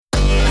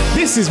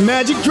This is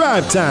Magic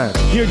Drive Time,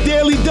 your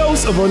daily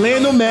dose of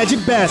Orlando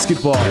Magic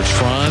basketball. There's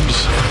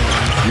Franz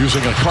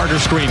using a Carter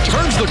screen,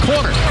 turns the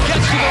corner,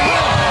 gets to the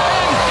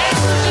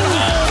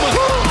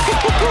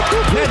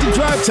rim, Magic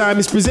Drive Time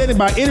is presented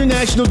by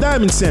International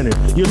Diamond Center,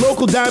 your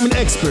local diamond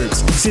experts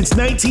since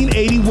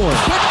 1981. Picked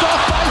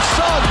off by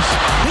Suggs.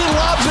 He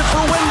lobs it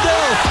for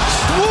Wendell,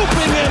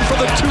 swooping in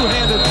for the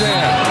two-handed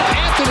jam.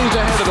 Anthony's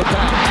ahead of the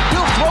pack.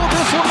 He'll throw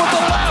this one with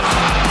the left.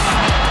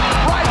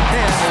 Right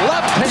hand,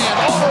 left hand,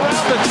 all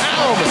around the town.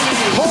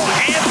 Cole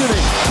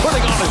Anthony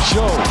putting on a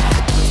show.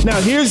 Now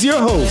here's your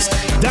host,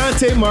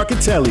 Dante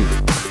Marchitelli.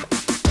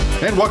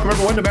 And welcome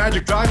everyone to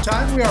Magic Drive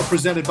Time. We are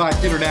presented by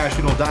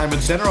International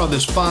Diamond Center on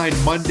this fine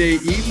Monday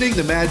evening.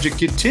 The Magic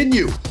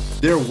continue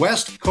their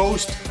West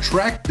Coast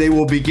trek. They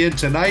will begin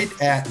tonight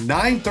at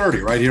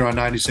 9:30 right here on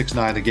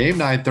 96.9 The Game,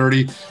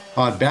 9:30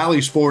 on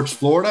Bally Sports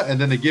Florida,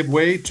 and then they give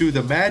way to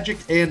the Magic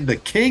and the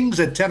Kings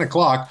at 10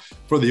 o'clock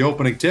for the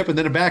opening tip, and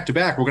then a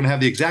back-to-back. We're going to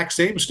have the exact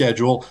same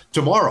schedule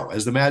tomorrow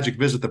as the Magic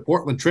visit the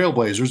Portland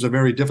Trailblazers, a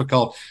very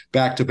difficult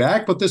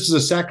back-to-back, but this is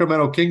a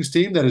Sacramento Kings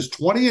team that is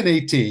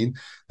 20-18.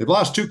 They've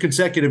lost 2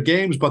 consecutive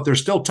games, but they're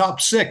still top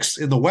 6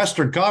 in the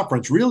Western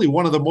Conference. Really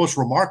one of the most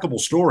remarkable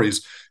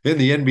stories in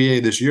the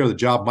NBA this year, the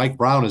job Mike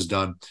Brown has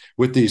done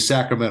with the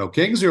Sacramento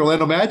Kings. The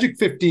Orlando Magic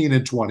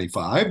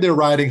 15-25. They're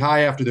riding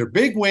high after their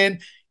big win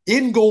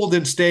in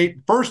Golden State.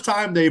 First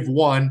time they've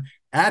won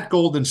at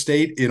Golden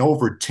State in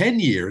over 10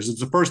 years. It's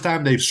the first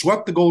time they've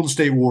swept the Golden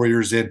State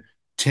Warriors in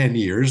 10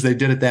 years. They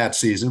did it that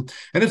season.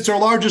 And it's their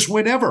largest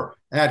win ever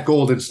at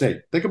Golden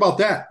State. Think about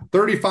that.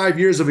 35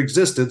 years of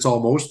existence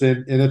almost.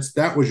 And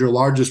that was your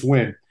largest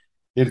win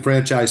in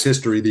franchise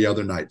history the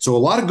other night. So a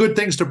lot of good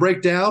things to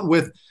break down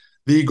with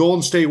the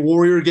Golden State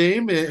Warrior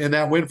game and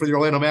that win for the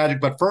Orlando Magic.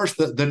 But first,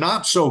 the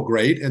not so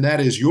great, and that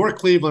is your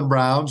Cleveland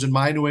Browns and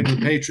my New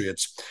England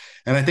Patriots.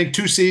 And I think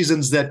 2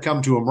 seasons that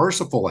come to a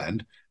merciful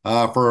end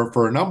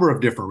for a number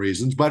of different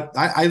reasons. But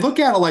I look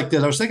at it like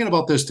this. I was thinking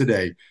about this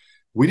today.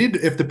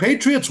 If the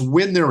Patriots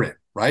win, they're in,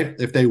 right?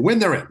 If they win,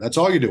 they're in. That's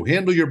all you do.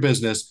 Handle your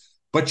business.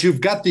 But you've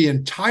got the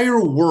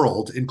entire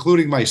world,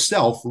 including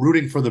myself,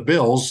 rooting for the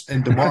Bills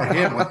and DeMar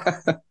Hamlin,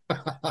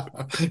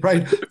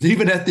 right?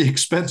 Even at the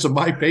expense of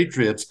my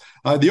Patriots.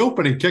 The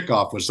opening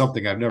kickoff was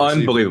something I've never seen.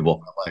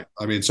 Unbelievable.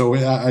 I mean, so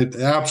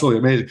absolutely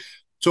amazing.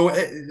 So,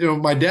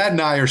 my dad and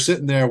I are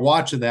sitting there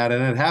watching that,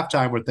 and at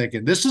halftime we're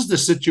thinking, this is the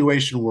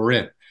situation we're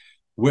in.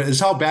 This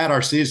is how bad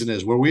our season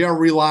is, where we are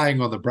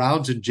relying on the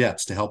Browns and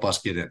Jets to help us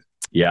get in.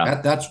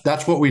 Yeah,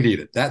 that's what we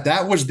needed.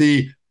 That was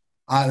the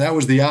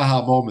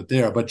aha moment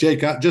there. But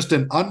Jake, just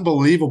an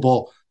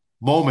unbelievable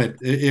moment.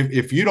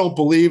 If you don't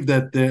believe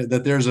that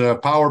there's a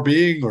power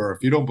being, or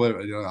if you don't believe,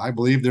 I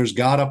believe there's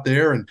God up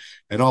there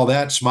and all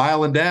that,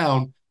 smiling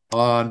down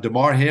on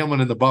DeMar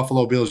Hamlin and the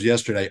Buffalo Bills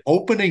yesterday.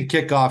 Opening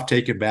kickoff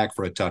taken back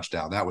for a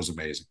touchdown. That was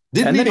amazing.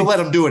 Didn't need to let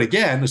him do it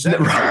again the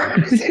second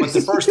time, but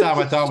the first time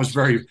I thought was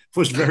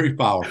very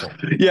powerful.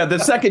 Yeah, the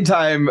second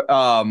time,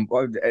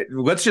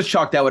 let's just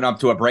chalk that one up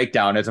to a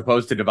breakdown as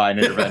opposed to divine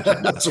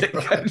intervention. That's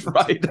right.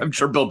 Right. I'm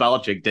sure Bill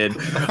Belichick did.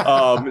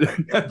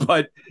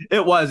 But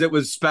it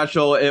was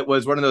special. It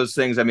was one of those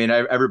things. I mean,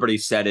 everybody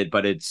said it,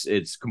 but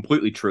it's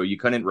completely true. You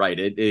couldn't write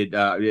it.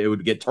 It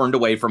would get turned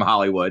away from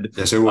Hollywood.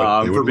 Yes, it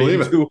would. For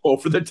being too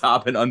over the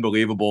top and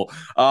unbelievable.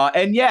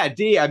 And yeah,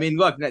 D, I mean,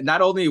 look,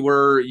 not only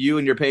were you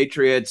and your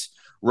Patriots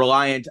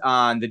reliant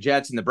on the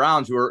Jets and the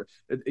Browns, you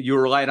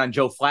were reliant on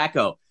Joe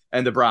Flacco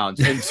and the Browns.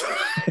 And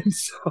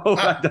so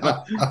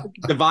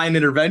divine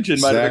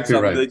intervention might have been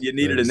something that you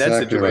needed in that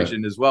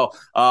situation as well.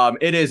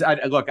 It is. I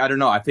don't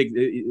know. I think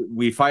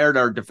we fired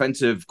our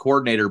defensive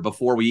coordinator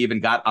before we even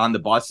got on the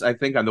bus, I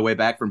think, on the way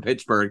back from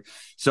Pittsburgh.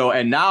 So,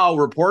 and now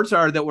reports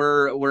are that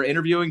we're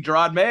interviewing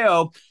Jerod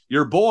Mayo,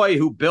 your boy,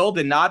 who build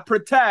and not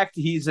protect.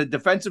 He's a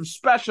defensive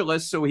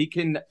specialist, so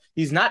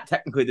he's not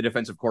technically the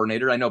defensive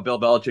coordinator. I know Bill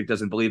Belichick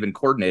doesn't believe in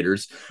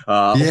coordinators.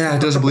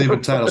 Doesn't believe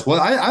in titles. Well,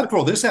 I'd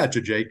throw this at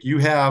you, Jake. You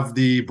have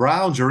the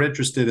Browns are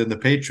interested in the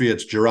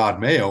Patriots, Jerod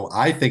Mayo.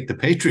 I think the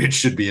Patriots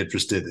should be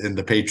interested in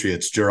the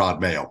Patriots, Jerod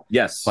Mayo.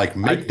 Yes. Like,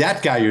 make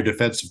that guy your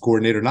defensive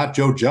coordinator, not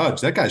Joe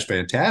Judge. That guy's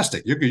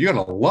fantastic. You're going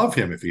to love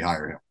him if you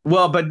hire him.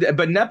 Well,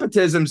 but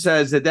nepotism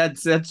says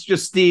that's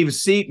just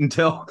Steve's seat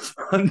until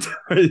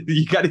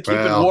you got to keep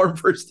it warm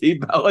for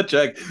Steve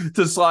Belichick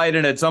to slide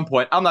in at some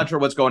point. I'm not sure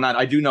what's going on.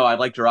 I do know I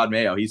like Jerod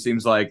Mayo. He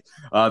seems like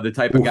the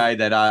type of guy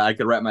that I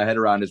could wrap my head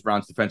around as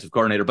Browns defensive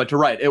coordinator. But you're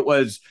right. It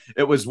was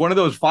one of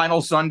those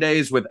final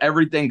Sundays with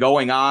everything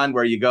going on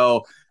where you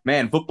go,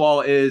 man,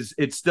 football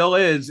it's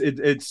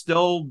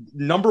still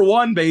number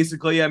one,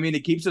 basically. I mean,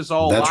 it keeps us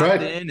all locked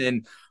in,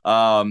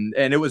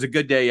 and it was a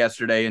good day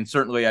yesterday. And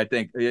certainly I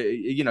think,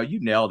 you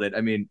nailed it.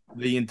 I mean,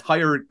 the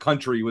entire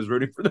country was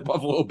rooting for the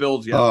Buffalo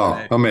Bills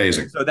yesterday. Oh,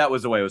 amazing. So that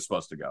was the way it was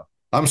supposed to go.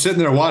 I'm sitting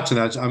there watching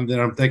that. I'm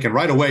thinking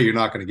right away, you're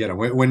not going to get them.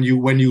 When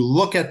you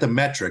look at the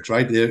metrics,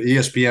 right? The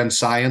ESPN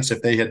science,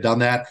 if they had done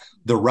that,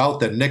 the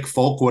route that Nick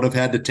Folk would have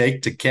had to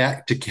take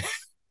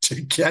to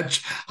to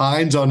catch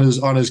Hines on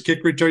his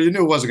kick return. You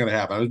knew it wasn't going to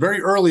happen. It was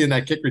very early in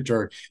that kick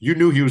return. You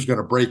knew he was going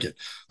to break it.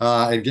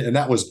 And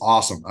that was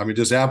awesome. I mean,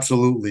 just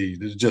absolutely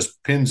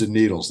just pins and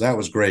needles. That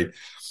was great.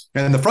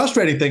 And the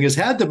frustrating thing is,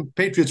 had the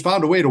Patriots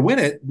found a way to win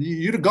it,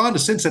 you'd have gone to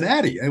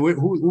Cincinnati,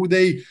 who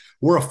they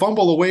were a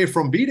fumble away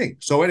from beating.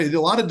 So a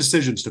lot of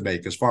decisions to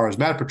make as far as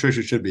Matt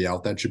Patricia should be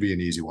out. That should be an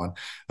easy one.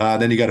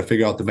 Then you got to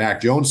figure out the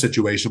Mac Jones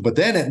situation. But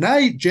then at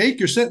night, Jake,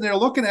 you're sitting there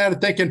looking at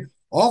it thinking,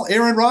 all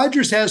Aaron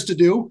Rodgers has to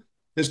do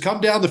is come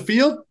down the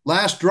field,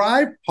 last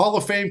drive, Hall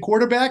of Fame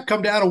quarterback,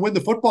 come down and win the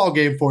football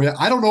game for you.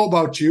 I don't know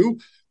about you,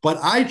 but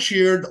I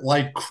cheered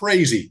like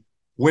crazy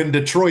when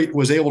Detroit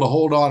was able to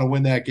hold on and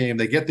win that game.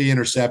 They get the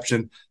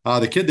interception.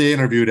 The kid they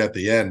interviewed at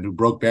the end, who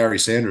broke Barry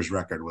Sanders'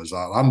 record, was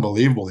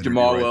unbelievable.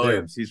 Jamal right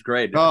Williams. There. He's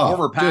great.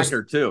 Former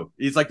Packer, too.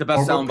 He's like the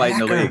best soundbite in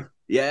the league.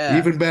 Yeah.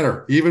 Even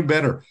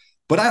better.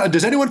 But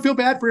does anyone feel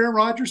bad for Aaron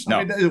Rodgers? No.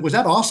 I mean, was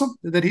that awesome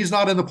that he's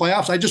not in the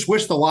playoffs? I just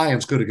wish the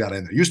Lions could have got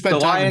in there. You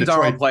spent time in Detroit.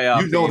 The Lions are a playoff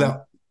team.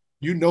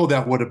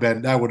 That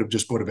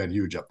would have been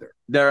huge up there.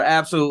 There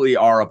absolutely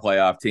are a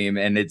playoff team.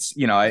 And it's,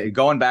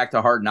 going back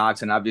to Hard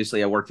Knocks, and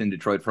obviously I worked in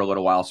Detroit for a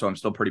little while, so I'm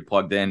still pretty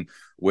plugged in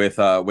with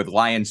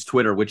Lions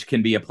Twitter, which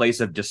can be a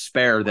place of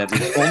despair that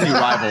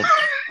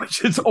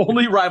is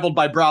only rivaled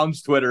by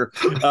Browns Twitter.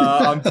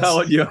 I'm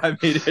telling you, I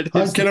mean,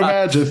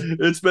 imagine.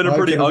 It's been a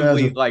pretty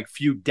ugly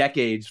few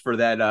decades for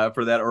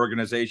that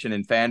organization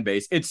and fan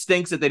base. It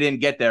stinks that they didn't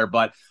get there,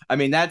 but I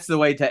mean, that's the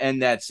way to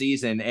end that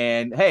season.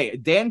 And hey,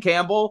 Dan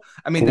Campbell,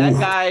 I mean, that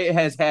guy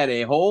has had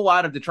a whole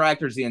lot of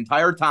detractors the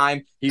entire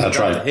time. He's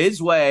done it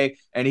his way,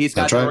 and he's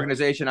got the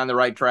organization on the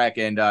right track,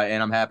 and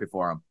I'm happy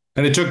for him.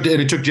 And he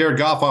took Jared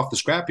Goff off the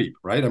scrap heap,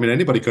 right? I mean,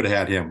 anybody could have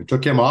had him. He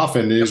took him off,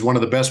 and he's one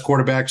of the best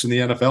quarterbacks in the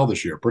NFL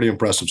this year. Pretty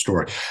impressive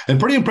story. And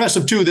pretty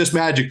impressive, too, this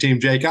Magic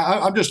team, Jake.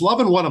 I'm just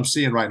loving what I'm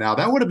seeing right now.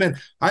 That would have been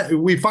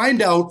we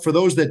find out, for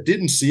those that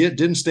didn't see it,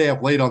 didn't stay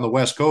up late on the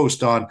West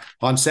Coast on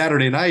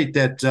Saturday night,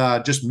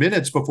 that just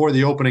minutes before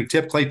the opening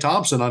tip, Klay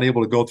Thompson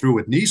unable to go through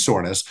with knee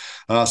soreness.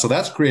 So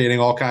that's creating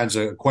all kinds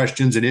of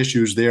questions and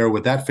issues there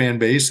with that fan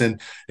base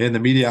and the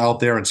media out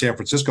there in San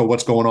Francisco.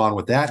 What's going on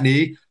with that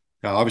knee?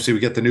 Obviously, we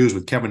get the news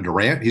with Kevin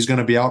Durant. He's going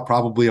to be out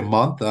probably a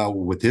month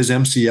with his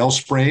MCL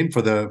sprain for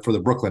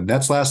the Brooklyn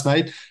Nets last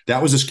night.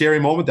 That was a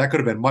scary moment. That could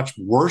have been much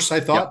worse, I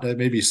thought,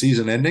 maybe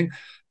season ending.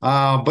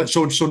 But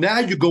so now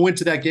you go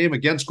into that game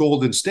against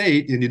Golden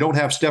State, and you don't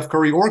have Steph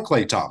Curry or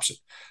Klay Thompson.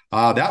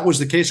 That was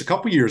the case a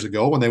couple years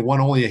ago when they won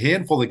only a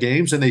handful of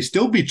games, and they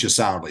still beat you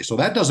soundly. So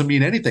that doesn't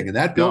mean anything in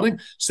that building.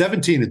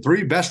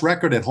 17-3, best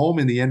record at home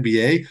in the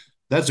NBA.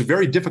 That's a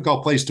very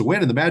difficult place to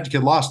win, and the Magic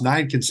had lost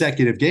 9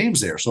 consecutive games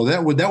there. So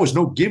that was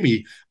no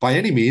gimme by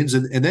any means.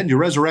 And then you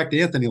resurrect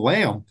Anthony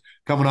Lamb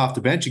coming off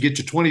the bench. You get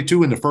you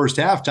 22 in the first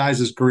half, ties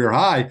his career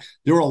high.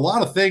 There were a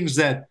lot of things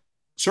that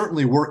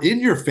certainly were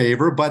in your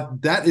favor,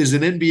 but that is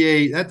an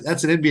NBA.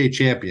 That's an NBA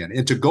champion.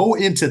 And to go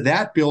into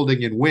that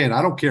building and win,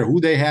 I don't care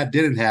who they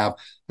didn't have,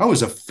 that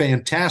was a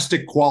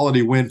fantastic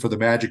quality win for the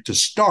Magic to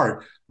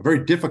start a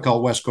very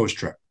difficult West Coast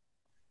trip.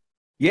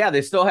 Yeah,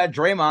 they still had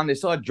Draymond. They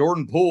still had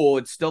Jordan Poole.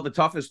 It's still the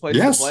toughest place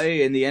to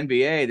play in the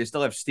NBA. They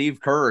still have Steve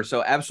Kerr.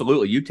 So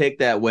absolutely, you take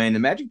that win. The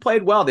Magic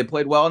played well. They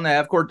played well in the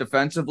half court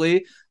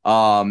defensively.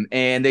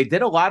 And they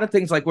did a lot of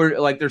things like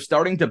they're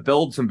starting to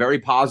build some very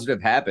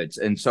positive habits.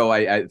 And so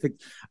I think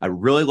I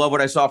really love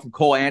what I saw from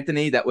Cole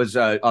Anthony. That was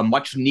a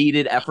much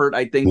needed effort,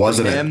 I think,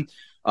 from him.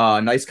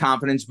 Nice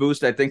confidence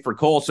boost, I think, for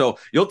Cole. So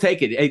you'll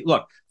take it. Hey,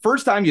 look,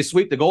 first time you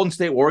sweep the Golden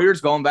State Warriors,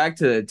 going back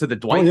to the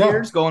Dwight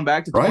years, going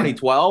back to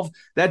 2012,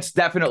 that's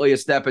definitely a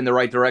step in the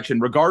right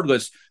direction,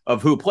 regardless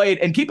of who played.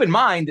 And keep in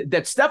mind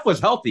that Steph was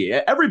healthy.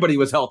 Everybody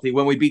was healthy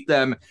when we beat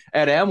them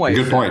at Amway.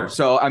 Good point.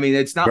 So, I mean,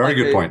 it's not very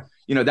good point.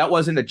 That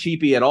wasn't a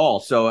cheapie at all.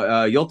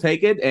 So you'll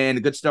take it, and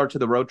a good start to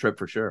the road trip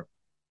for sure.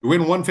 You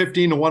win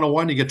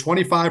 115-101. You get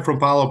 25 from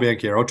Paolo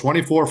Banchero,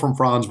 24 from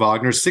Franz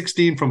Wagner,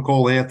 16 from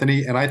Cole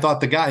Anthony. And I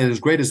thought the guy,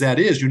 as great as that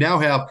is, you now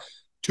have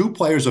 2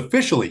 players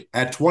officially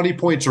at 20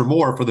 points or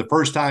more for the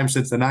first time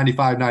since the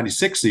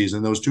 95-96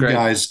 season. Those 2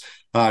 guys,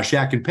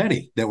 Shaq and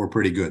Penny, that were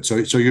pretty good. So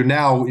you're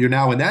now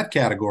in that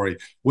category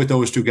with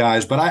those 2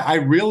 guys. But I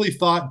really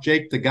thought,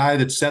 Jake, the guy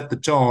that set the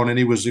tone, and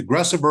he was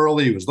aggressive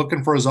early. He was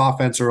looking for his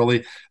offense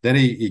early. Then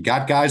he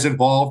got guys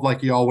involved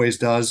like he always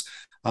does.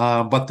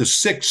 But the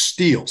 6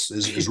 steals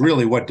is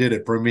really what did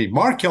it for me.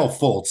 Markelle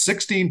Fultz,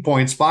 16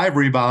 points, 5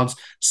 rebounds,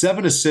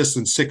 7 assists,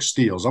 and 6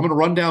 steals. I'm going to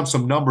run down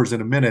some numbers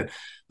in a minute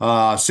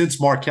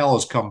since Markelle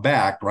has come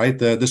back, right?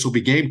 This will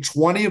be game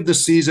 20 of the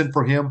season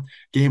for him,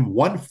 game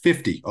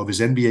 150 of his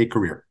NBA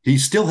career. He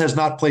still has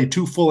not played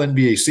 2 full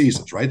NBA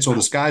seasons, right? So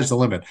the sky's the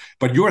limit.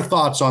 But your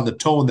thoughts on the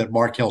tone that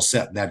Markelle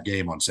set in that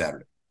game on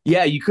Saturday?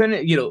 Yeah, you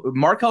couldn't,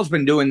 Markelle's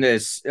been doing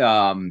this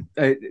on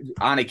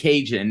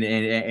occasion,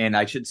 and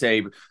I should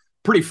say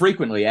pretty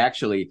frequently,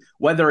 actually,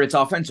 whether it's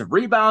offensive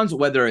rebounds,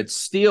 whether it's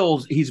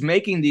steals. He's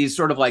making these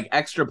sort of like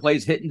extra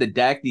plays, hitting the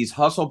deck, these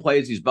hustle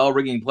plays, these bell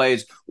ringing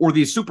plays, or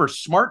these super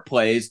smart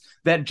plays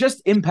that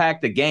just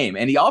impact the game.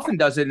 And he often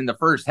does it in the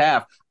first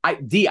half. I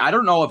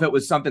don't know if it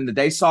was something that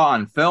they saw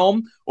on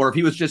film or if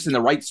he was just in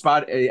the right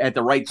spot at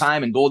the right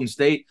time and Golden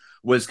State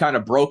was kind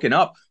of broken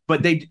up,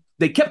 but they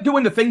kept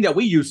doing the thing that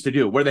we used to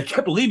do where they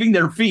kept leaving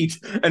their feet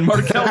and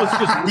Markelle was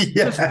just,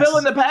 yes. just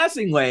filling the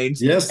passing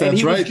lanes. Yes, that's and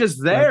he right. was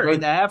just there right.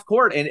 in the half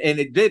court. And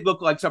it did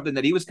look like something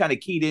that he was kind of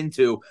keyed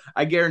into.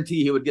 I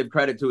guarantee he would give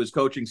credit to his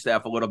coaching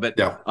staff a little bit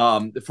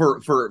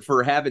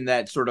for having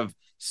that sort of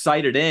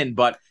sighted in.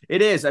 But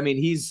it is, I mean,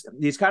 he's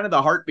kind of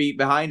the heartbeat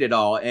behind it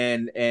all.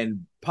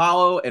 And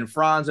Paolo and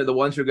Franz are the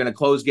ones who are going to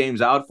close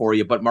games out for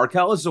you. But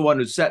Markelle is the one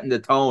who's setting the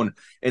tone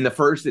in the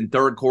first and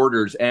third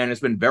quarters. And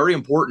it's been very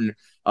important.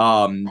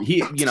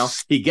 He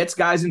gets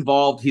guys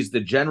involved. He's the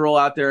general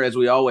out there, as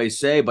we always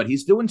say, but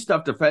he's doing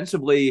stuff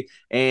defensively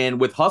and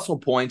with hustle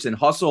points and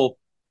hustle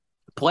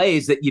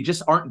plays that you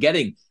just aren't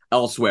getting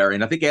elsewhere.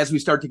 And I think as we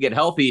start to get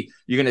healthy,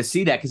 you're going to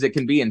see that because it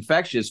can be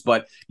infectious,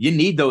 but you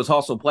need those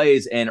hustle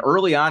plays. And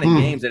early on in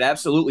games, it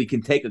absolutely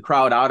can take a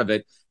crowd out of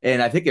it.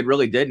 And I think it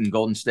really did in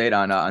Golden State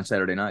on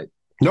Saturday night.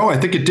 No, I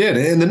think it did.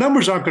 And the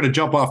numbers aren't going to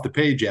jump off the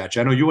page yet.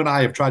 I know you and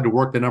I have tried to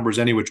work the numbers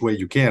any which way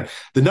you can.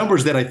 The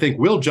numbers that I think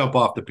will jump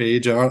off the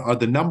page are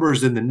the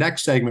numbers in the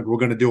next segment we're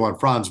going to do on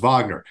Franz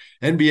Wagner.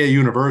 NBA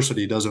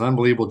University does an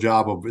unbelievable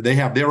job of, they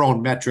have their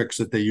own metrics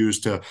that they use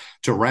to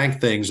rank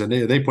things. And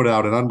they put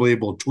out an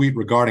unbelievable tweet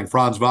regarding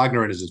Franz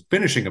Wagner and his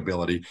finishing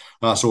ability.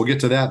 So we'll get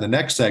to that in the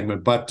next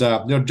segment. But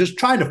just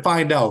trying to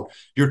find out,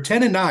 you're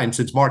 10-9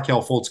 since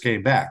Markelle Fultz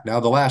came back.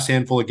 Now, the last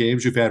handful of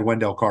games, you've had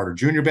Wendell Carter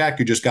Jr. back.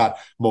 You just got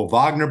Mo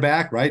Wagner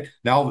back, right?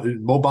 Now,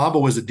 Mo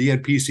Bamba was a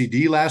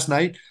DNP-CD last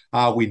night.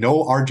 We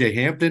know RJ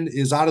Hampton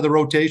is out of the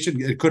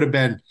rotation. It could have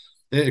been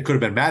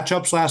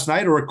matchups last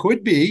night, or it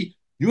could be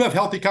you have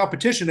healthy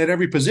competition at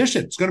every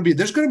position.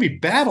 There's going to be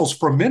battles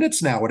for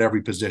minutes now at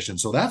every position.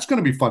 So that's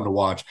going to be fun to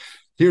watch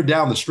here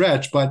down the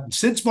stretch. But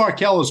since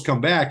Markelle has come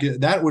back,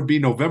 that would be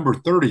November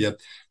 30th.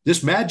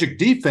 This Magic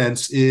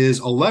defense is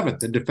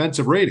 11th in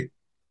defensive rating.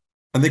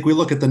 I think we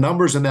look at the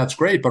numbers and that's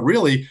great, but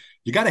really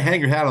you got to hang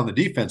your hat on the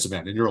defensive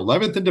end. And you're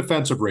 11th in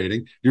defensive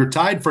rating. You're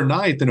tied for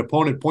 9th in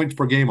opponent points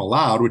per game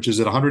allowed, which is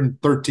at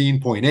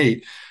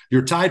 113.8.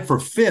 You're tied for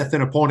 5th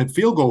in opponent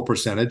field goal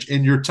percentage,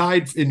 and you're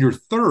tied in your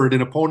 3rd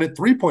in opponent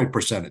three-point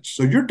percentage.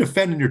 So you're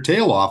defending your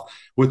tail off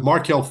with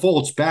Markelle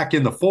Fultz back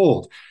in the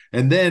fold.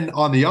 And then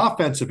on the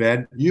offensive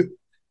end,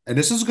 and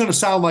this is going to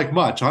sound like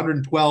much,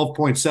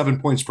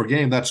 112.7 points per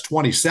game, that's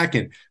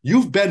 22nd.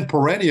 You've been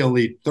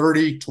perennially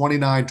 30,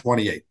 29,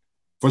 28.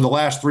 For the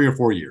last 3 or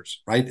 4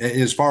 years, right?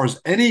 As far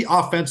as any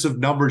offensive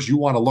numbers you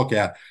want to look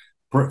at,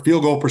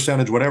 field goal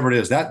percentage, whatever it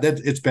is, that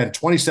it's been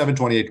 27,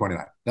 28,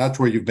 29. That's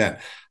where you've been.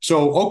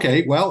 So,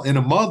 okay, well, in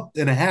a month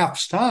and a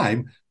half's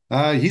time,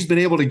 he's been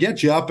able to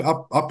get you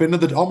up into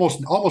the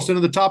almost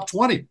into the top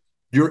 20.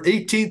 You're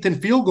 18th in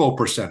field goal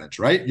percentage,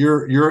 right?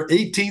 You're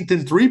 18th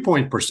in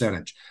three-point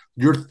percentage.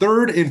 You're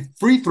 3rd in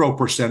free throw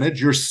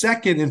percentage. You're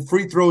 2nd in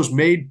free throws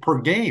made per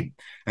game.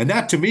 And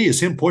that, to me,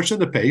 is him pushing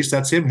the pace.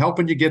 That's him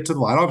helping you get to the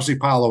line. Obviously,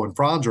 Paolo and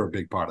Franz are a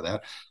big part of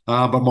that.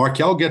 But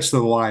Markelle gets to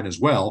the line as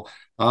well.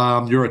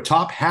 You're a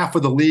top half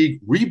of the league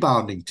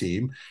rebounding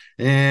team,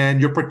 and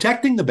you're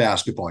protecting the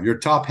basketball. You're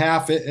top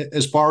half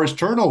as far as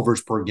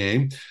turnovers per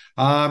game,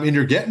 and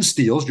you're getting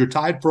steals. You're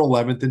tied for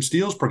 11th in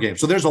steals per game.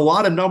 So there's a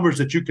lot of numbers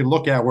that you can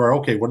look at where,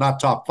 okay, we're not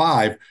top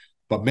 5,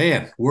 but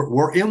man,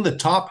 we're in the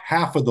top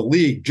half of the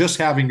league just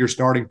having your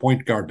starting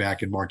point guard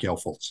back in Markelle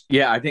Fultz.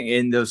 Yeah, I think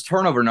and those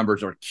turnover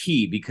numbers are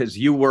key because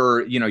you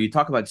were, you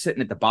talk about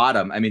sitting at the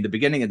bottom. I mean, the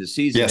beginning of the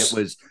season, It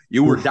was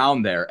you were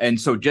down there. And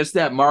so just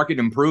that market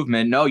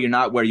improvement, no, you're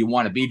not where you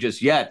want to be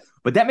just yet,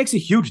 but that makes a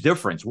huge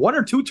difference. 1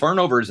 or 2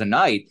 turnovers a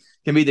night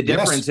can be the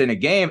difference in a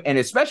game. And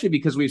especially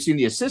because we've seen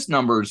the assist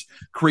numbers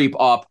creep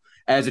up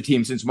as a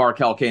team since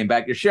Markelle came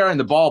back. You're sharing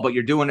the ball, but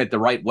you're doing it the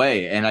right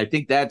way. And I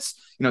think that's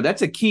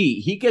a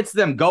key. He gets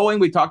them going.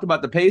 We talked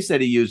about the pace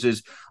that he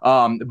uses,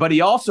 but he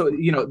also,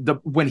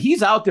 when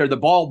he's out there, the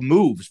ball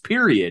moves,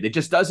 period. It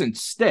just doesn't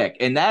stick.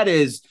 And that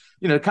is,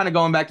 kind of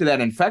going back to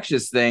that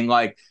infectious thing,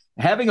 like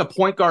having a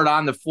point guard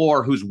on the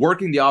floor who's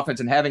working the offense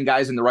and having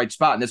guys in the right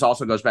spot. And this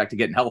also goes back to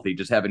getting healthy,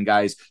 just having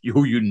guys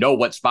who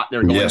what spot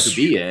they're going to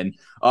be in.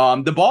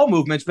 The ball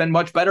movement's been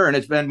much better and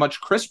it's been much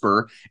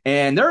crisper.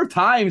 And there are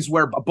times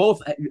where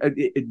both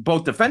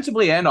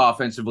defensively and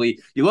offensively,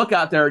 you look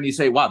out there and you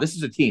say, wow, this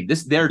is a team.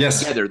 They're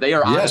together. They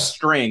are on a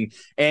string.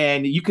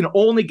 And you can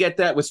only get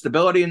that with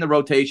stability in the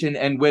rotation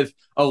and with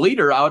a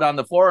leader out on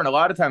the floor. And a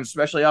lot of times,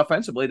 especially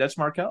offensively, that's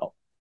Markelle.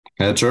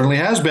 It certainly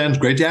has been. It's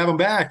great to have him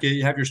back.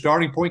 You have your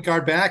starting point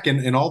guard back,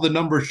 and all the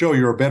numbers show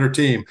you're a better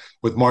team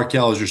with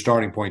Markelle as your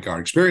starting point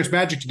guard. Experience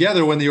Magic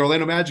together when the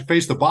Orlando Magic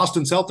face the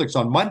Boston Celtics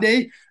on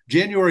Monday,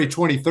 January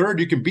 23rd.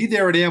 You can be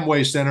there at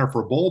Amway Center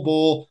for Bol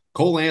Bol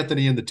Cole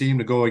Anthony and the team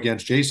to go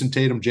against Jason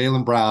Tatum,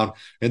 Jaylen Brown,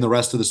 and the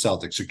rest of the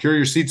Celtics. Secure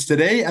your seats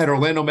today at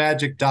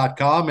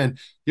OrlandoMagic.com. And,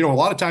 a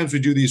lot of times we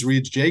do these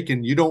reads, Jake,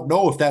 and you don't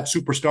know if that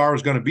superstar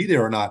is going to be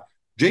there or not.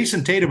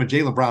 Jason Tatum and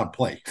Jaylen Brown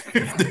play.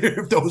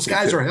 If those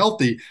guys are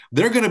healthy,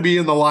 they're going to be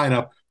in the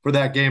lineup for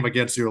that game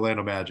against the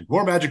Orlando Magic.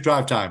 More Magic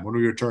Drive Time when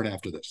we return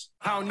after this.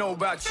 I don't know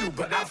about you,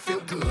 but I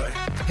feel good.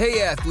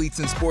 Hey, athletes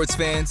and sports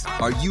fans,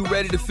 are you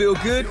ready to feel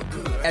good?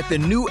 At the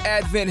new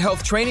Advent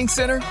Health Training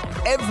Center,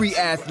 every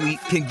athlete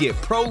can get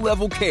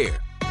pro-level care.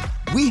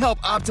 We help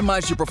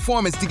optimize your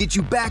performance to get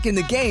you back in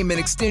the game and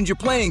extend your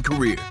playing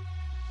career.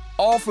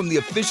 All from the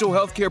official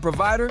healthcare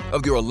provider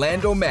of the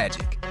Orlando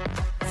Magic.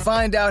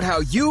 Find out how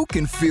you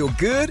can feel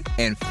good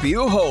and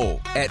feel whole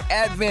at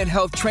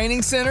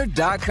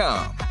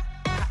AdventHealthTrainingCenter.com.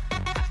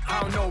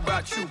 I don't know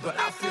about you, but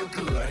I feel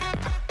good.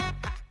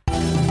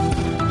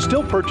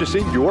 Still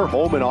purchasing your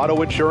home and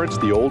auto insurance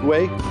the old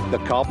way,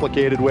 the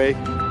complicated way?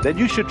 Then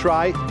you should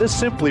try the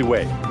Simply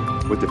way.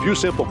 With a few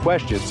simple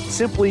questions,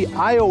 Simply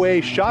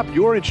IOA shop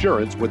your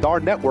insurance with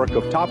our network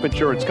of top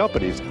insurance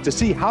companies to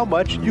see how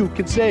much you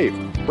can save.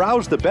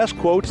 Browse the best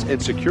quotes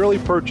and securely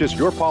purchase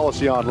your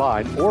policy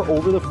online or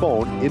over the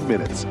phone in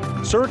minutes.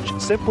 Search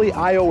Simply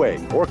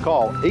IOA or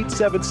call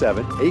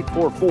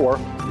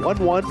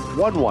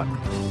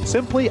 877-844-1111.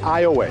 Simply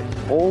IOA,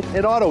 home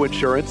and auto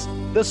insurance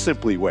the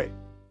Simply way.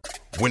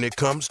 When it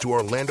comes to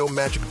Orlando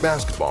Magic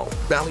basketball,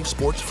 Bally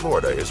Sports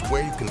Florida is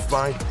where you can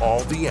find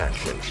all the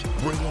action,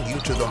 bringing you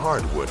to the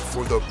hardwood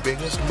for the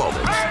biggest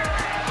moments.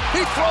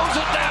 He throws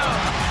it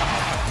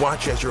down.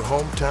 Watch as your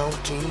hometown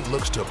team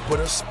looks to put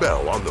a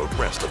spell on the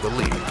rest of the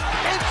league.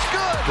 It's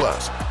good.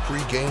 Plus,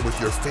 pre-game with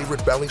your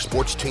favorite Bally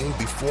Sports team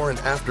before and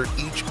after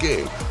each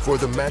game for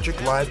the Magic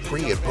Live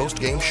pre- and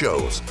post-game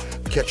shows.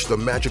 Catch the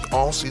Magic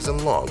all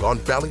season long on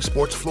Bally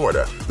Sports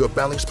Florida, the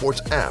Bally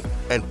Sports app,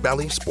 and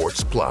Bally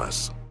Sports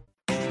Plus.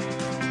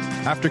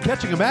 After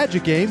catching a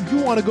Magic game,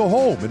 you want to go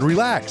home and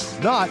relax,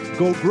 not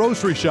go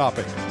grocery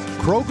shopping.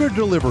 Kroger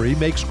Delivery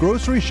makes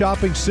grocery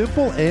shopping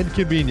simple and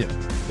convenient.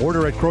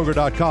 Order at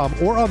Kroger.com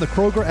or on the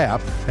Kroger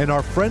app, and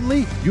our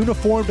friendly,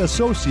 uniformed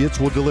associates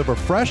will deliver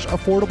fresh,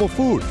 affordable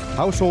food,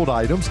 household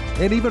items,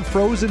 and even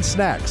frozen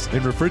snacks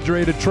in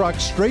refrigerated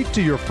trucks straight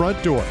to your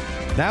front door.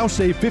 Now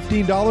save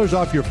 $15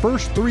 off your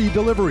first 3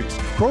 deliveries.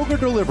 Kroger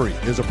Delivery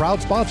is a proud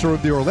sponsor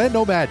of the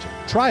Orlando Magic.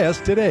 Try us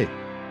today.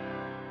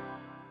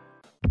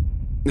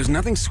 There's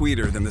nothing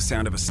sweeter than the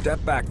sound of a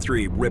step-back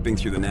 3 ripping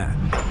through the net.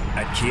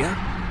 At Kia,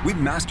 we've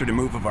mastered a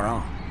move of our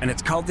own, and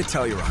it's called the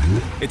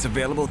Telluride. Its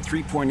available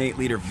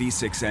 3.8-liter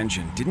V6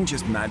 engine didn't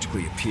just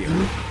magically appear.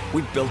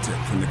 We built it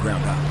from the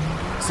ground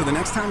up. So the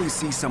next time you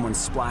see someone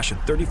splash a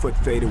 30-foot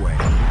fadeaway,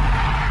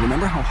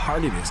 remember how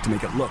hard it is to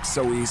make it look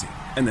so easy.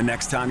 And the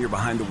next time you're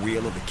behind the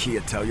wheel of the Kia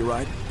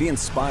Telluride, be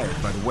inspired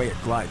by the way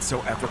it glides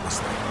so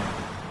effortlessly.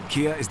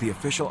 Kia is the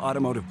official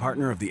automotive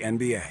partner of the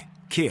NBA.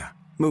 Kia,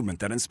 movement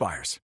that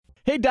inspires.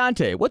 Hey,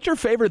 Dante, what's your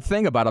favorite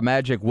thing about a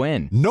Magic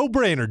win? No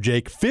brainer,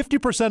 Jake.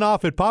 50%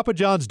 off at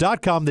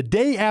papajohns.com the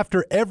day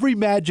after every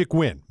Magic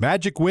win.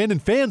 Magic win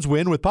and fans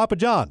win with Papa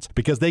John's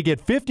because they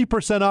get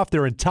 50% off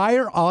their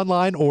entire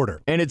online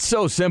order. And it's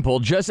so simple.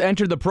 Just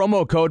enter the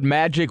promo code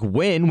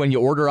MAGICWIN when you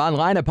order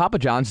online at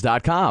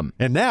papajohns.com.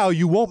 And now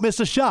you won't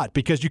miss a shot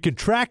because you can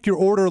track your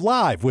order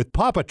live with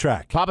Papa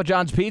Track. Papa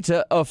John's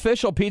Pizza,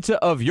 official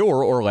pizza of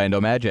your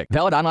Orlando Magic.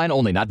 Valid online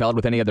only, not valid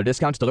with any other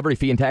discounts. Delivery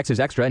fee and taxes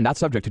extra and not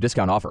subject to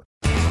discount offer.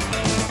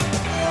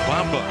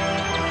 Bamba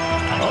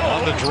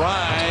on the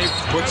drive,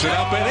 puts it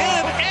up and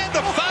in, and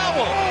the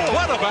foul.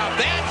 What about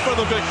that for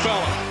the big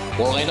fella?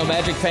 Orlando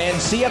Magic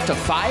fans, see up to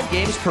 5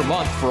 games per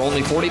month for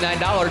only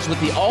 $49 with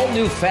the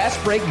all-new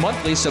Fast Break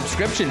monthly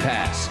subscription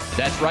pass.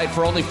 That's right,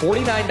 for only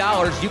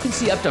 $49, you can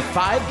see up to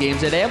 5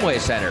 games at Amway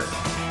Center.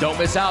 Don't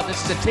miss out.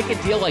 This is a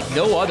ticket deal like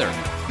no other.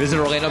 Visit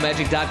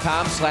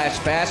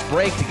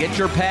OrlandoMagic.com/fastbreak to get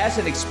your pass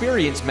and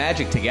experience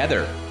Magic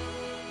together.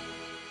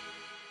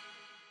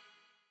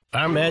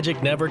 Our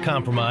Magic never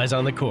compromise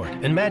on the court,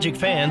 and Magic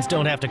fans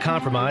don't have to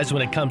compromise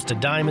when it comes to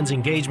diamonds,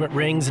 engagement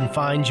rings, and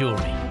fine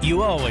jewelry.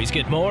 You always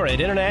get more at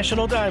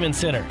International Diamond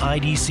Center.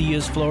 IDC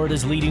is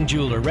Florida's leading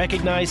jeweler,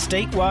 recognized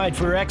statewide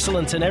for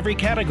excellence in every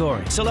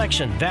category,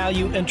 selection,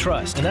 value, and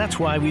trust. And that's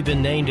why we've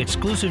been named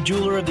exclusive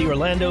jeweler of the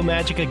Orlando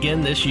Magic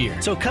again this year.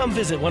 So come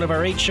visit one of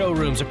our 8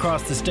 showrooms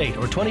across the state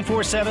or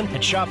 24/7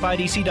 at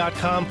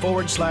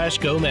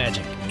shopidc.com/go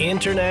magic.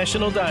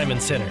 International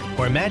Diamond Center,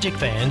 where Magic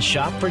fans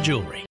shop for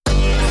jewelry.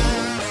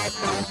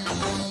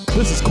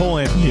 This is Cole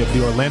Anthony of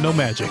the Orlando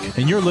Magic,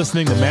 and you're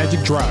listening to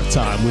Magic Drive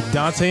Time with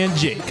Dante and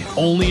Jake,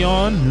 only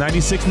on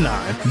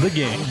 96.9 The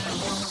Game.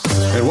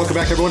 And welcome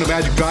back, everyone, to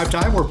Magic Drive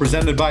Time. We're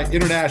presented by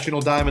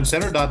International Diamond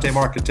Center. Dante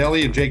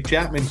Marchitelli and Jake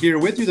Chapman here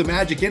with you. The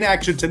Magic in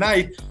action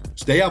tonight.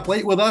 Stay up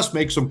late with us,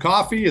 make some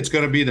coffee. It's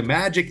going to be the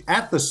Magic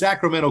at the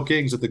Sacramento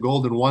Kings at the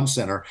Golden One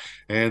Center.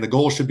 And the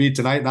goal should be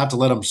tonight not to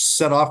let them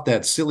set off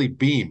that silly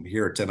beam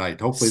here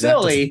tonight. Hopefully that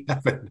doesn't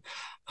happen.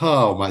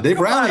 Oh, my. They've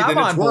rallied and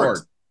it's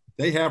worked.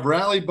 They have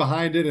rallied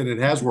behind it, and it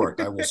has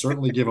worked. I will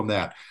certainly give them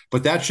that.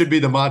 But that should be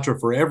the mantra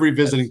for every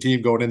visiting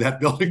team going in that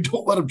building.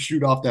 Don't let them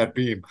shoot off that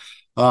beam.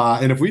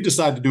 And if we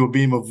decide to do a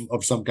beam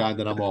of some kind,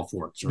 then I'm all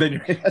for it.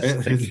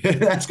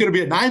 That's going to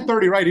be at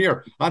 9:30 right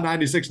here on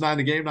 96.9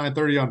 The Game,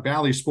 9:30 on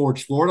Valley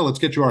Sports Florida. Let's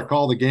get you our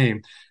call the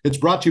game. It's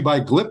brought to you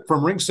by Glip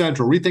from Ring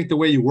Central. Rethink the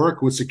way you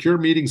work with secure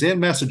meetings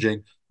and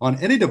messaging on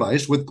any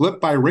device with Glip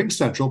by Ring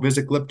Central.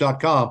 Visit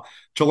glip.com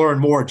to learn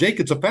more. Jake,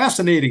 it's a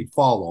fascinating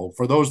follow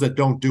for those that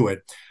don't do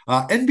it.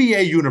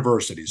 NBA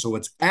University. So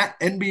it's at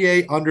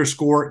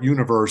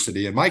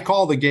NBA_University. And my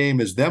call the game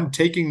is them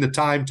taking the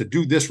time to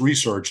do this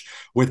research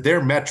with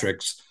their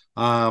metrics.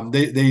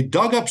 They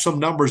dug up some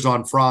numbers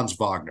on Franz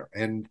Wagner.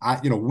 And,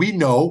 we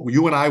know,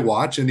 you and I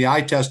watch, and the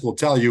eye test will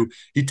tell you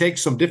he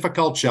takes some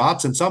difficult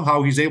shots and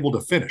somehow he's able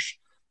to finish.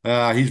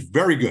 He's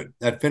very good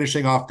at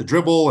finishing off the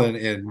dribble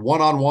and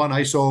one-on-one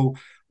ISO,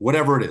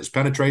 whatever it is,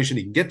 penetration.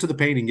 He can get to the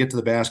paint, he can get to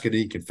the basket,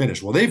 and he can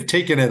finish. Well, they've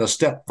taken it a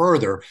step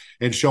further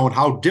and shown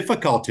how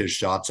difficult his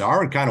shots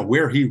are and kind of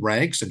where he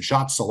ranks and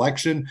shot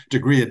selection,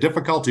 degree of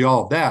difficulty,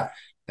 all of that.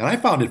 And I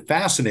found it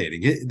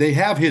fascinating. They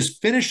have his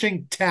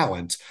finishing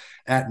talent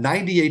at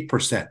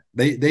 98%.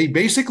 They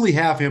basically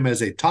have him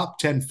as a top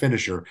 10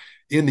 finisher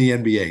in the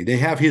NBA. They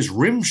have his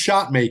rim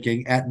shot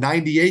making at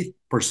 98th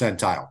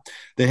percentile.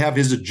 They have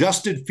his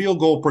adjusted field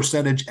goal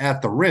percentage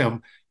at the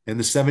rim in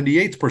the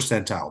 78th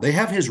percentile. They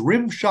have his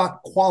rim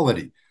shot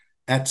quality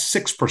at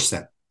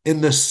 6%.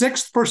 In the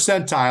 6th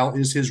percentile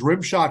is his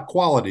rim shot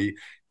quality,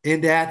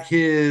 and at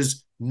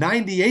his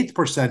 98th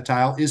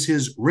percentile is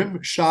his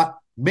rim shot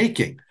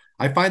making.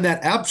 I find that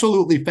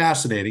absolutely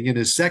fascinating in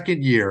his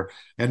second year.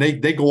 And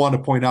they go on to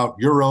point out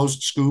Euros,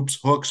 scoops,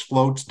 hooks,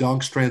 floats,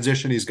 dunks,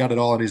 transition. He's got it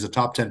all, and he's a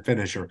top 10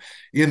 finisher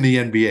in the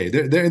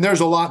NBA. And there's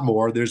a lot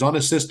more. There's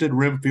unassisted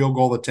rim field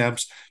goal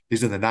attempts.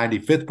 He's in the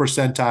 95th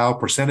percentile.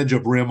 Percentage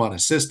of rim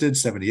unassisted,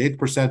 78th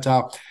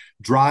percentile.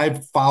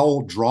 Drive,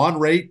 foul,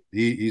 drawn rate.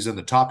 He's in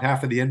the top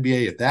half of the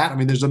NBA at that. I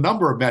mean, there's a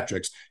number of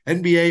metrics.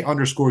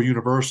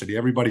 NBA_University.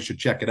 Everybody should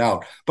check it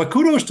out. But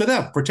kudos to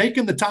them for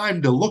taking the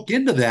time to look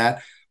into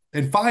that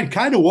and find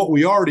kind of what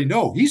we already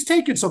know. He's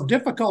taking some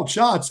difficult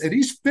shots, and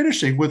he's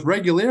finishing with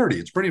regularity.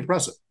 It's pretty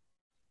impressive.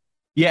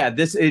 Yeah,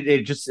 this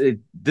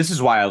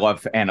is why I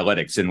love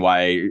analytics, and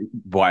why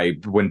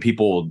when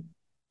people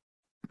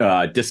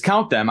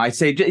discount them, I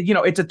say,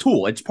 it's a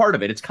tool. It's part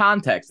of it. It's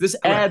context. This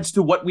adds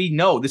to what we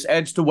know. This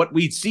adds to what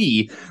we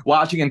see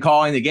watching and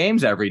calling the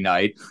games every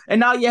night.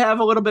 And now you have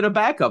a little bit of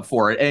backup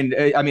for it. And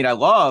I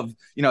love,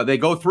 they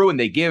go through and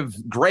they give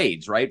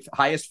grades, right?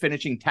 Highest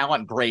finishing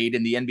talent grade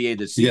in the NBA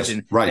this season.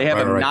 Yes, right. They have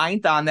a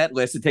ninth on that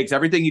list. It takes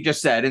everything you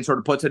just said and sort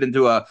of puts it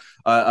into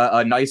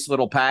a nice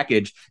little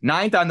package.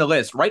 Ninth on the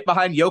list, right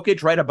behind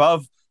Jokic, right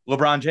above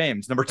LeBron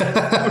James, number 10.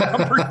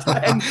 Number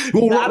 10.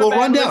 We'll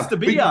run down. To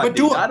be on,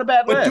 not a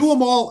bad list. Do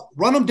them all,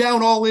 run them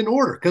down all in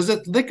order. Because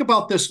think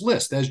about this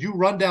list as you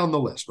run down the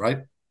list,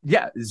 right?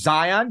 Yeah,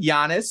 Zion,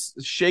 Giannis,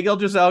 Shai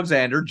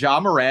Gilgeous-Alexander, Ja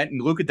Morant,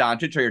 and Luka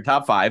Doncic are your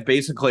top 5,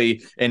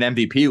 basically an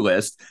MVP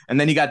list. And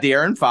then you got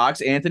De'Aaron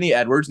Fox, Anthony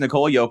Edwards,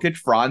 Nikola Jokic,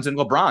 Franz, and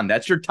LeBron.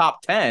 That's your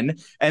top 10.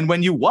 And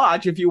when you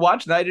watch, if you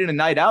watch night in and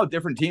night out,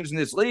 different teams in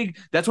this league,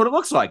 that's what it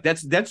looks like.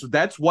 That's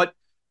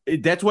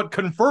what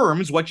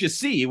confirms what you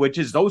see, which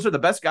is those are the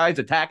best guys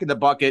attacking the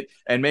bucket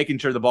and making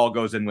sure the ball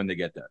goes in when they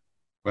get there.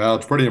 Well,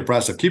 it's pretty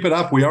impressive. Keep it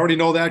up. We already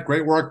know that.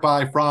 Great work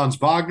by Franz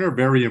Wagner.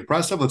 Very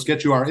impressive. Let's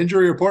get you our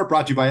injury report,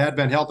 brought to you by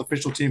Advent Health,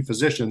 official team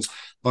physicians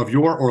of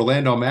your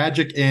Orlando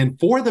Magic. And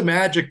for the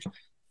Magic,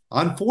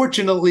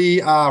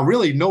 unfortunately,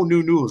 really no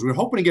new news. We're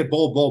hoping to get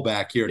Bol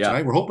back here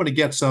tonight. We're hoping to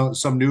get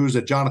some news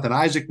that Jonathan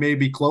Isaac may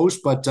be close,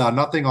 but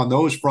nothing on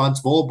those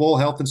fronts. Bol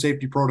health and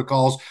safety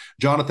protocols.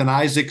 Jonathan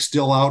Isaac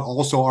still out.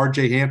 Also,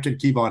 R.J. Hampton,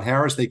 Kevon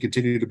Harris, they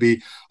continue to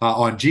be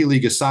on G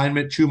League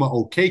assignment. Chuma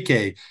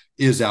Okeke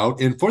is out.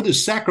 And for the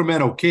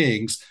Sacramento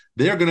Kings,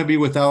 they're going to be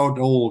without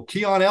old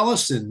Keon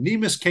Ellis and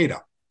Neemias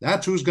Queta.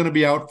 That's who's going to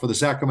be out for the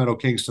Sacramento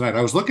Kings tonight.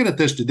 I was looking at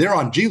this. They're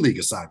on G League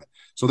assignment.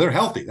 So they're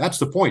healthy. That's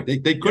the point.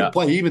 They could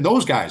play even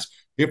those guys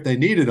if they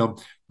needed them.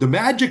 The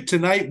Magic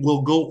tonight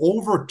will go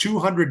over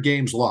 200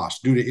 games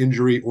lost due to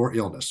injury or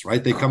illness,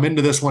 right? They come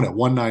into this one at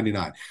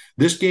 199.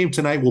 This game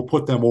tonight will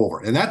put them over.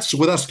 And that's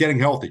with us getting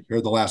healthy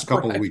here the last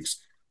couple of weeks.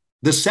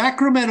 The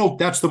Sacramento,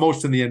 that's the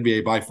most in the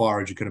NBA by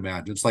far, as you can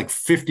imagine. It's like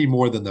 50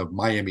 more than the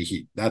Miami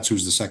Heat. That's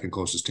who's the second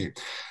closest team.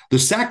 The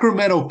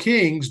Sacramento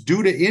Kings,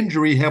 due to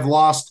injury, have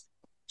lost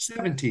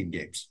 17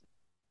 games.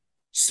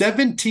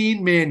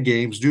 17 man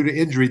games due to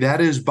injury. That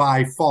is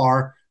by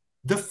far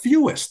the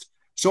fewest.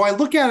 So I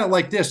look at it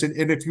like this, and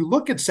if you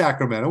look at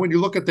Sacramento and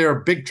you look at their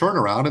big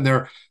turnaround, and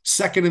they're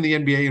second in the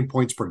NBA in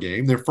points per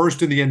game, they're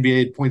first in the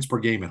NBA in points per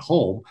game at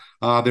home,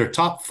 they're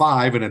top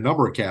 5 in a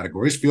number of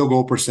categories, field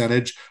goal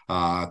percentage,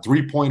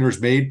 three-pointers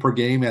made per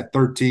game at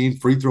 13,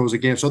 free throws a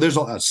game. So there's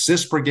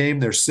assists per game,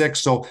 they're 6.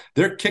 So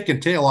they're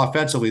kicking tail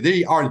offensively.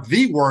 They are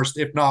the worst,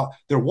 if not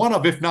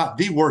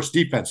the worst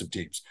defensive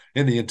teams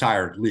in the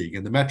entire league,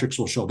 and the metrics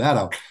will show that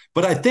out.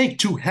 But I think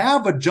to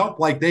have a jump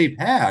like they've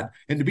had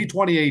and to be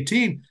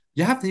 2018,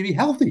 you have to be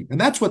healthy. And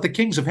that's what the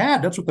Kings have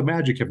had. That's what the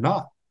Magic have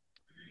not.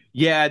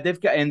 Yeah, they've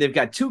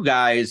got two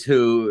guys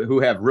who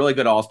have really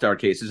good all-star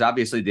cases.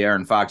 Obviously,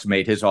 De'Aaron Fox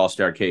made his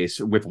all-star case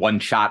with one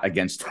shot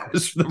against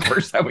us the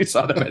first time we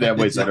saw them at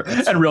Amway Center,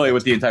 and really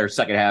with the entire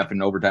second half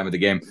and overtime of the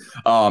game.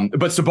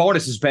 But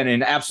Sabonis has been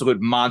an absolute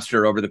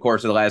monster over the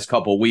course of the last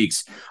couple of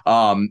weeks.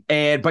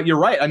 But you're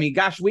right. I mean,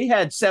 gosh, we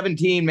had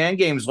 17 man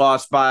games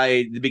lost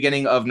by the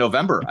beginning of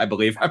November, I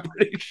believe. I'm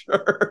pretty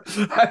sure.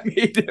 I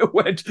mean,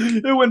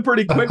 it went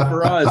pretty quick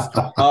for us.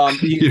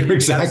 You're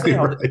exactly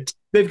right.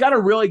 They've got a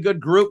really good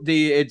group.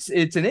 It's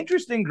an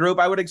interesting group.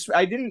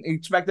 I didn't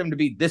expect them to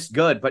be this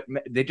good, but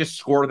they just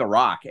score the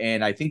rock,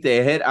 and I think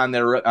they hit on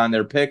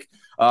their pick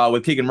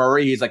with Keegan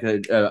Murray. He's like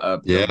a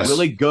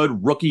really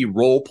good rookie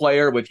role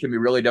player, which can be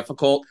really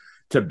difficult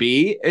to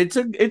be. It's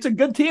a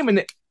good team,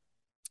 and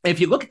if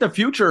you look at the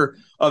future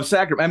of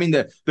Sacramento, I mean,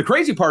 the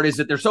crazy part is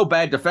that they're so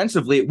bad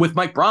defensively with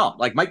Mike Brown.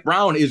 Like, Mike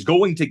Brown is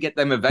going to get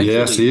them eventually.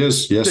 Yes, he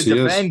is. Yes, to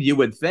defend, you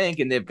would think.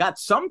 And they've got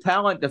some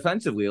talent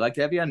defensively. Like,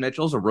 Davion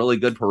Mitchell's a really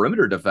good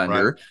perimeter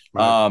defender.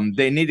 Right.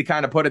 They need to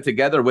kind of put it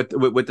together with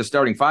the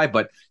starting five.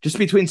 But just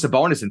between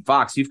Sabonis and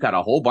Fox, you've got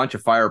a whole bunch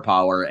of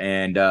firepower.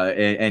 And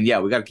yeah,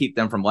 we got to keep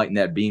them from lighting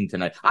that beam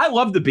tonight. I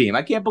love the beam.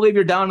 I can't believe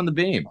you're down on the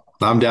beam.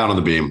 I'm down on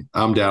the beam.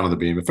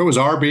 If it was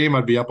our beam,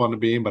 I'd be up on the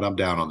beam, but I'm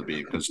down on the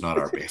beam because it's not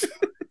our beam.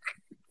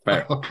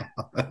 Fair.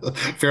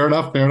 Fair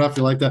enough.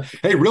 You like that?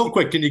 Hey, real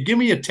quick, can you give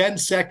me a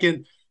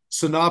 10-second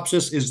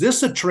synopsis? Is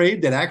this a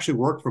trade that actually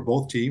worked for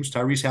both teams?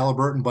 Tyrese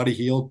Halliburton, Buddy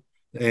Hield,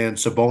 and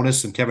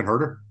Sabonis and Kevin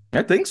Huerter?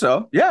 I think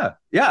so. Yeah,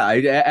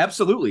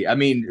 absolutely. I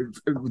mean,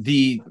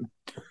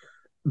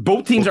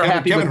 both teams are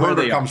happy with where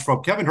they are.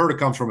 Kevin Huerter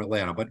comes from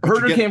Atlanta, but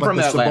Huerter came from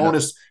Atlanta.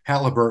 Sabonis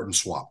Halliburton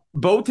swap.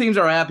 Both teams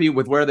are happy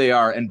with where they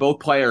are, and both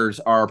players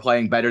are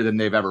playing better than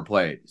they've ever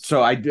played.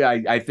 So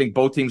I think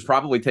both teams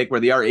probably take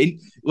where they are.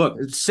 Look,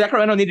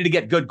 Sacramento needed to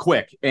get good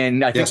quick,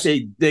 and I think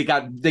they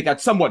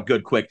got somewhat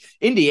good quick.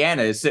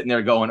 Indiana is sitting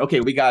there going, okay,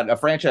 we got a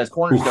franchise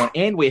cornerstone,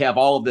 and we have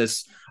all of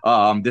this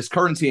this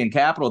currency and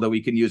capital that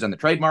we can use on the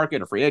trade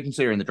market or free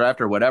agency or in the draft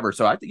or whatever.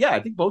 So I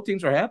think both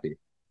teams are happy.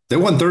 They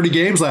won 30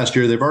 games last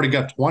year. They've already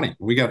got 20.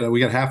 We got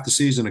half the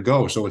season to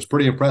go, so it's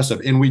pretty impressive.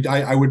 And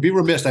I would be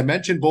remiss. I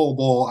mentioned Bol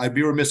Bol. I'd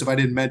be remiss if I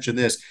didn't mention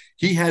this.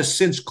 He has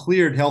since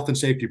cleared health and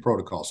safety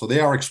protocol, so they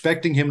are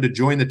expecting him to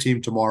join the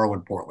team tomorrow in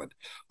Portland.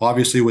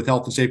 Obviously, with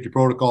health and safety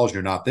protocols,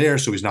 you're not there,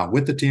 so he's not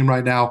with the team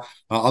right now.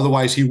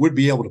 Otherwise, he would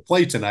be able to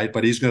play tonight,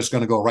 but he's just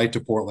going to go right to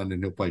Portland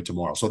and he'll play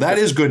tomorrow. So that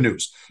is good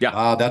news.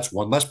 Yeah, that's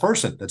one less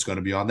person that's going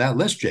to be on that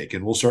list, Jake,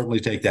 and we'll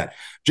certainly take that.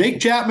 Jake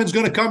Chapman's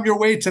going to come your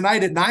way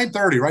tonight at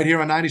 9:30 right here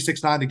on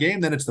 96.9 The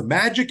Game. Then it's the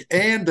Magic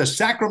and the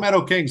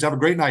Sacramento Kings. Have a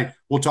great night.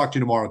 We'll talk to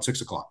you tomorrow at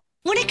 6 o'clock.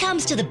 When it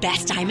comes to the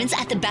best diamonds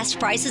at the best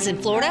prices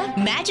in Florida,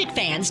 Magic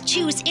fans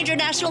choose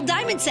International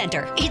Diamond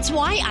Center. It's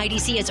why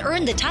IDC has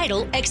earned the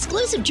title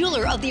exclusive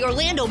jeweler of the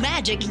Orlando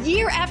Magic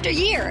year after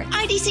year.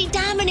 IDC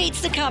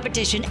dominates the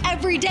competition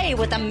every day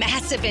with a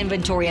massive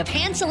inventory of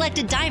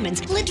hand-selected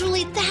diamonds,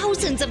 literally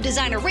thousands of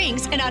designer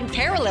rings, an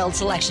unparalleled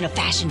selection of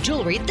fashion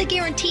jewelry, the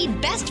guaranteed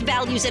best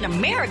values in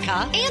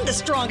America, and the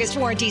strongest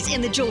warranties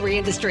in the jewelry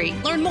industry.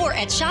 Learn more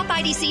at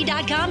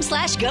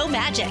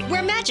shopidc.com/GoMagic,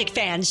 where Magic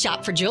fans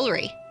shop for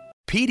jewelry.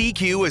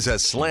 PDQ is a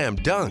slam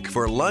dunk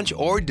for lunch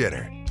or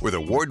dinner with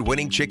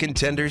award-winning chicken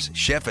tenders,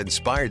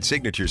 chef-inspired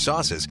signature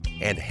sauces,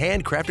 and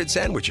handcrafted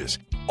sandwiches,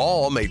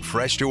 all made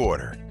fresh to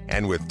order.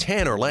 And with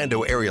 10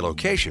 Orlando area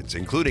locations,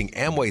 including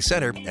Amway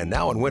Center and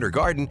now in Winter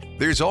Garden,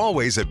 there's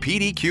always a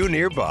PDQ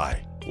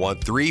nearby.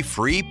 Want 3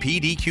 free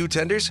PDQ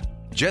tenders?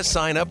 Just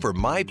sign up for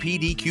My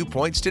PDQ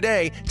Points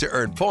today to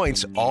earn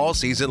points all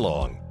season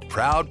long.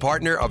 Proud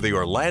partner of the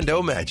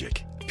Orlando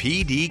Magic.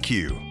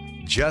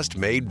 PDQ, just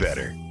made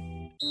better.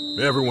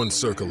 Everyone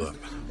circle up.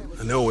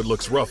 I know it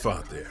looks rough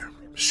out there.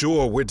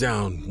 Sure, we're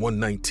down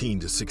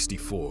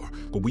 119-64,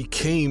 but we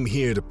came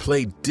here to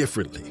play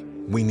differently.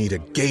 We need a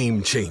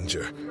game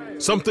changer.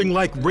 Something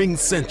like Ring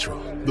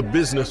Central, the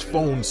business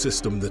phone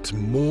system that's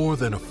more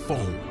than a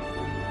phone.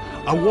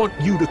 I want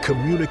you to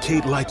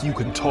communicate like you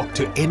can talk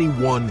to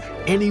anyone,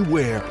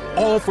 anywhere,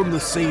 all from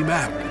the same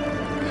app.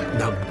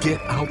 Now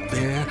get out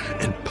there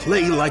and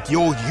play like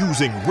you're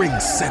using Ring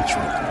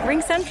Central.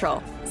 Ring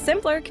Central.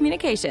 Simpler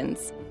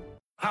communications.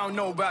 I don't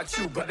know about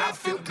you, but I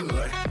feel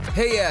good.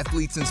 Hey,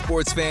 athletes and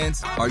sports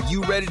fans, are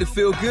you ready to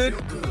feel good?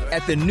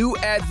 At the new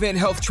Advent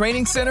Health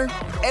Training Center,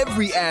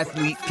 every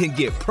athlete can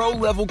get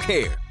pro-level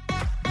care.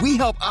 We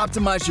help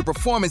optimize your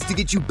performance to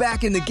get you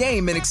back in the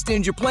game and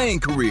extend your playing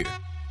career.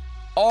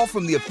 All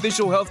from the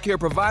official healthcare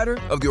provider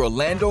of the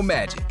Orlando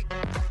Magic.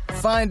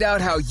 Find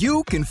out how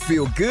you can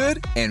feel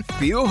good and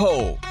feel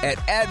whole at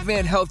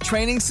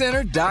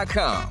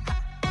AdventHealthTrainingCenter.com.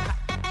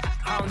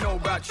 I don't know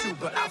about you,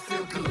 but I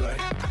feel good.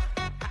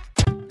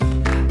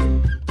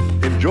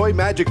 Enjoy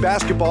Magic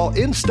basketball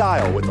in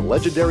style with the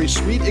legendary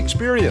Suite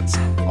Experience.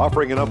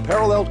 Offering an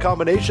unparalleled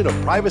combination of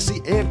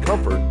privacy and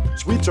comfort,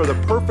 Suites are the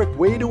perfect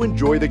way to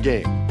enjoy the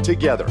game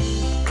together.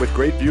 With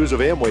great views of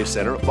Amway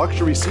Center,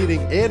 luxury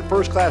seating, and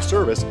first-class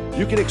service,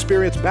 you can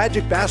experience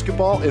Magic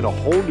basketball in a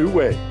whole new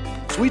way.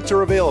 Suites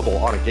are available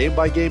on a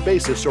game-by-game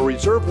basis, so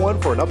reserve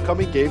one for an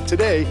upcoming game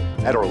today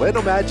at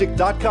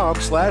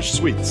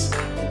orlandomagic.com/suites.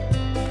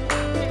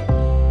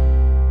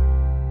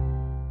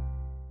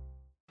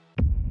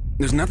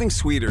 There's nothing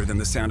sweeter than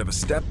the sound of a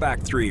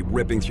step-back three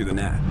ripping through the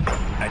net.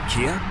 At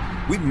Kia,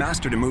 we've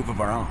mastered a move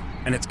of our own,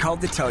 and it's called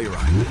the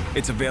Telluride.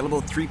 Its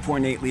available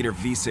 3.8-liter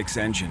V6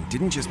 engine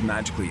didn't just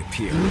magically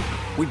appear.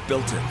 We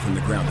built it from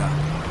the ground up.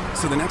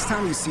 So the next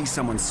time you see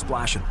someone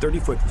splash a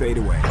 30-foot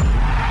fadeaway,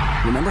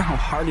 remember how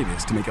hard it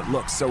is to make it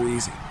look so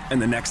easy.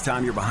 And the next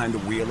time you're behind the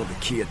wheel of the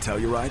Kia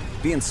Telluride,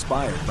 be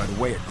inspired by the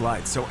way it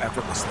glides so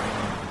effortlessly.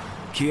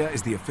 Kia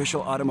is the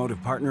official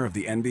automotive partner of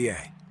the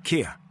NBA.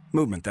 Kia,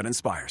 movement that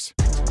inspires.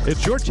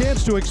 It's your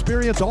chance to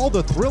experience all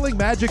the thrilling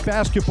Magic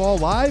basketball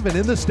live and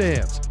in the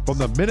stands. From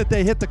the minute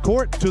they hit the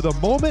court to the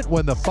moment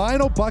when the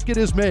final bucket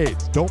is made.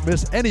 Don't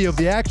miss any of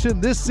the action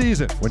this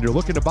season. When you're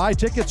looking to buy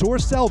tickets or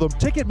sell them,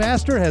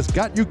 Ticketmaster has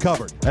got you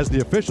covered. As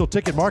the official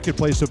ticket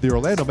marketplace of the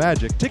Orlando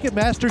Magic,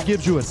 Ticketmaster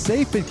gives you a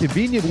safe and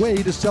convenient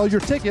way to sell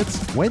your tickets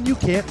when you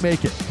can't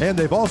make it. And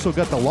they've also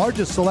got the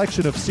largest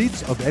selection of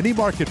seats of any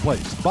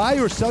marketplace. Buy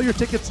or sell your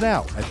tickets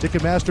now at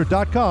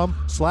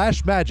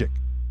Ticketmaster.com/magic.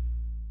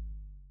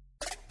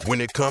 When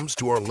it comes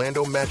to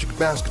Orlando Magic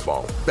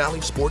basketball,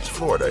 Bally Sports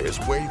Florida is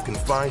where you can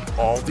find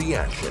all the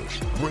action,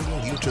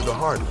 bringing you to the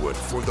hardwood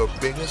for the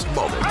biggest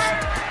moments.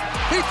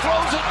 He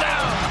throws it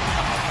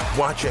down.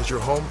 Watch as your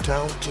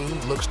hometown team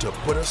looks to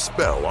put a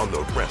spell on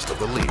the rest of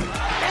the league.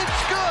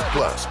 It's good.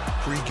 Plus,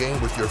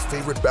 pre-game with your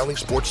favorite Bally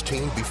Sports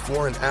team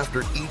before and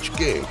after each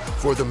game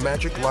for the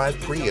Magic Live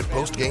pre- and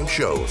post-game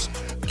shows.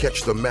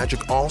 Catch the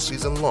Magic all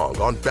season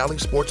long on Bally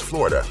Sports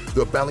Florida,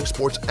 the Bally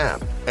Sports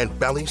app, and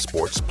Bally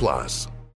Sports Plus.